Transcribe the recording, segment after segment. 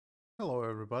Hello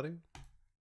everybody,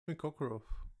 me Kokorov.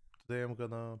 Today I'm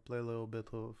gonna play a little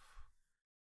bit of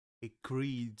a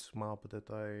Creeds map that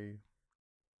I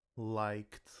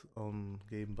liked on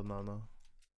Game Banana.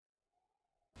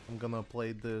 I'm gonna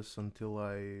play this until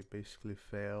I basically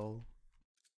fail.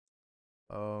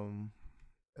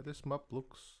 This map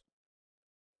looks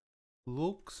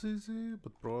easy,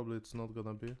 but probably it's not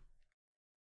gonna be.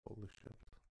 Holy shit,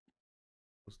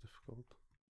 it was difficult.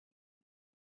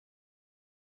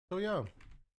 So yeah.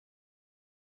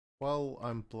 While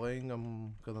I'm playing,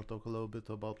 I'm gonna talk a little bit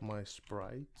about my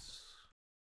sprites.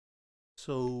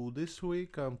 So this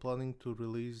week I'm planning to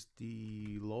release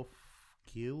the Love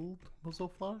Guild muzzle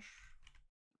flash,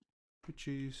 which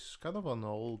is kind of an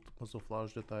old muzzle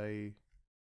flash that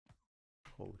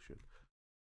holy shit.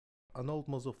 An old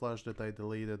muzzle flash that I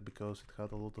deleted because it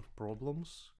had a lot of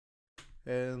problems.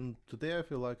 And today I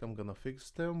feel like I'm gonna fix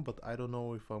them, but I don't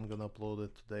know if I'm gonna upload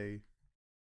it today.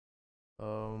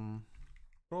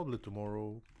 Probably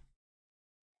tomorrow.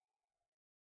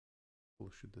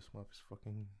 Holy shit, this map is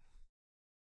fucking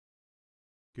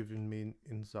giving me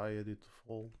anxiety to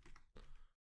fall.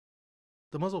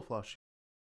 The muzzle flash.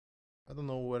 I don't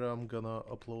know where I'm gonna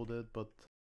upload it, but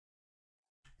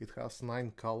it has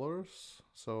 9 colors,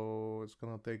 so it's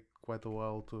gonna take quite a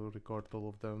while to record all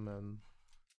of them, and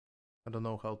I don't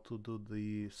know how to do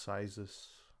the sizes.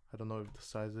 I don't know if the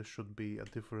sizes should be a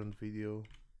different video.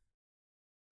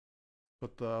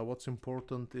 But what's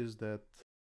important is that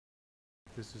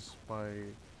this is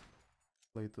my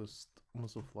latest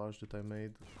muzzle flash that I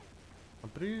made. I'm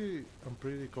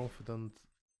pretty confident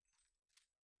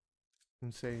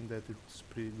in saying that it's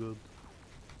pretty good.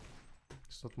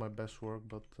 It's not my best work,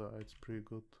 but it's pretty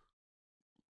good.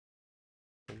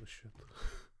 Holy shit.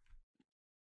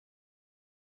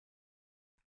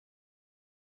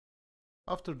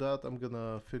 After that, I'm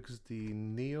gonna fix the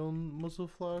neon muzzle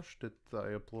flash that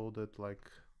I uploaded like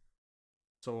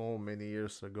so many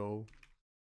years ago.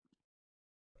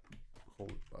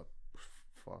 Holy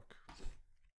fuck.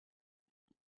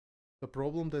 The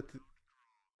problem that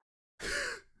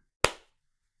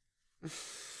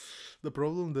the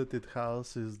problem that it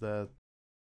has is that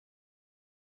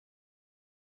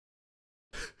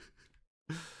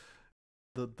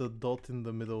the dot in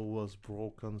the middle was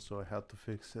broken, so I had to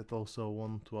fix it. Also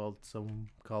want to add some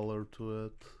color to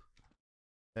it,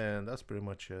 and that's pretty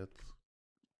much it.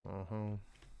 In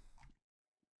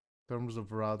terms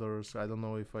of radars, I don't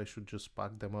know if I should just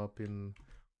pack them up in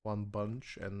one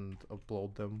bunch and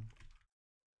upload them.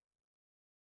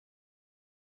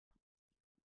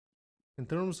 In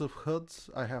terms of HUDs,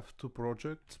 I have 2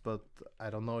 projects, but I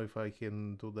don't know if I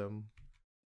can do them.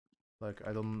 Like,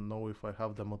 I don't know if I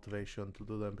have the motivation to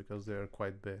do them because they're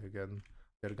quite big and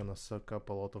they're gonna suck up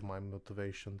a lot of my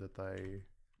motivation that I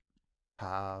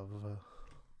have.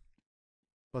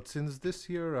 But since this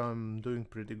year I'm doing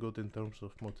pretty good in terms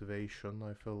of motivation,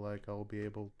 I feel like I'll be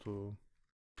able to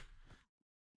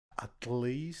at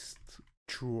least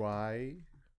try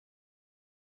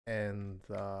and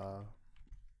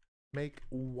make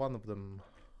one of them,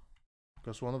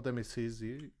 because one of them is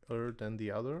easier than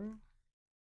the other.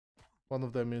 One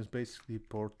of them is basically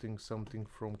porting something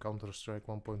from Counter-Strike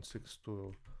 1.6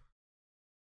 to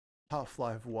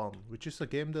Half-Life 1, which is a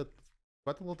game that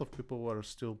quite a lot of people are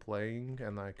still playing,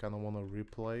 and I kind of want to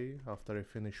replay after I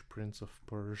finish Prince of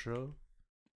Persia,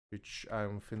 which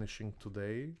I'm finishing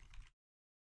today.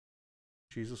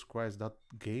 Jesus Christ, that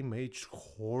game aged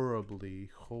horribly.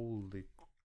 Holy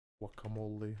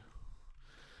guacamole.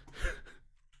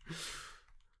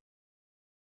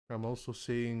 I'm also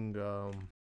seeing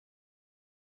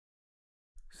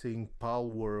Pal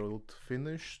World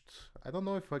finished. I don't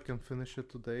know if I can finish it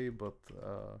today, but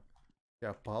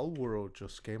yeah, Pal World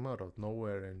just came out of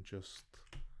nowhere and just...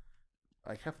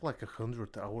 I have like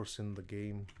 100 hours in the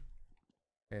game,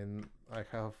 and I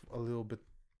have a little bit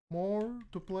more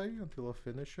to play until I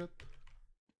finish it.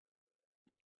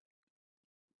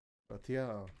 But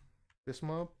yeah, this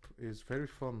map is very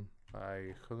fun.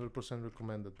 I 100%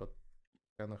 recommend it, but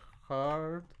kinda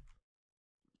hard.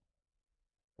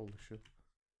 Holy shit.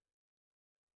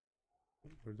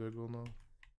 Where do I go now?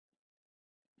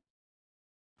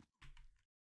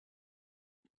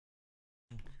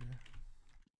 Okay.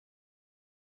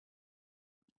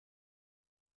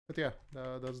 But yeah,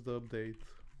 that's the update.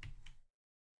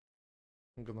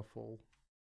 I'm gonna fall.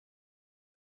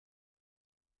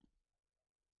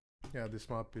 Yeah, this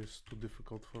map is too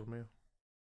difficult for me.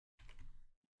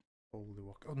 Holy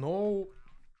walk. Oh no!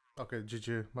 Okay,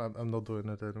 GG. I'm not doing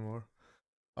it anymore.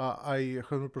 I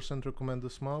 100% recommend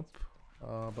this map,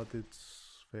 but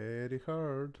it's very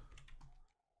hard.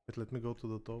 But let me go to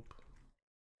the top.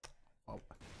 Wow.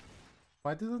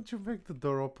 Why didn't you make the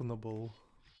door openable?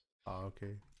 Ah,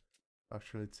 okay.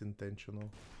 Actually, it's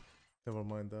intentional. Never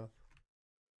mind that.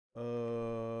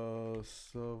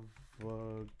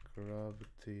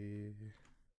 Gravity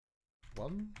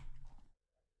 1?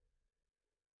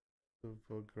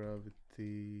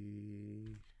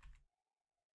 Gravity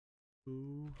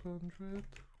 200?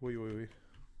 Wait.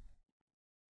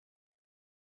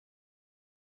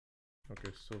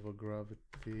 Okay,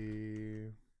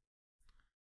 gravity.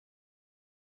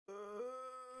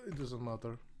 It doesn't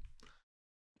matter.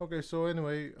 Okay, so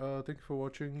anyway, thank you for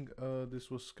watching.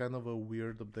 This was kind of a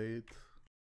weird update,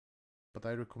 but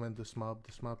I recommend this map.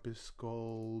 This map is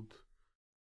called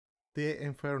The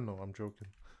Inferno. I'm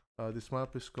joking. This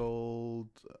map is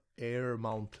called Air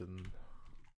Mountain.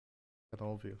 Kind of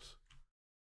obvious.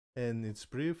 And it's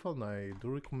pretty fun. I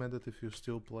do recommend it if you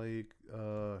still play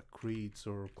creeds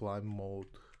or climb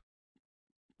mode.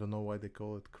 Don't know why they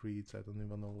call it creeds. I don't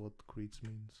even know what creeds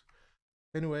means.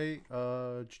 Anyway,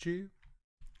 GG.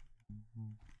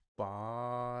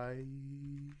 Bye.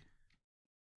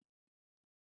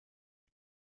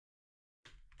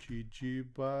 GG.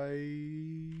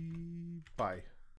 Bye. Bye.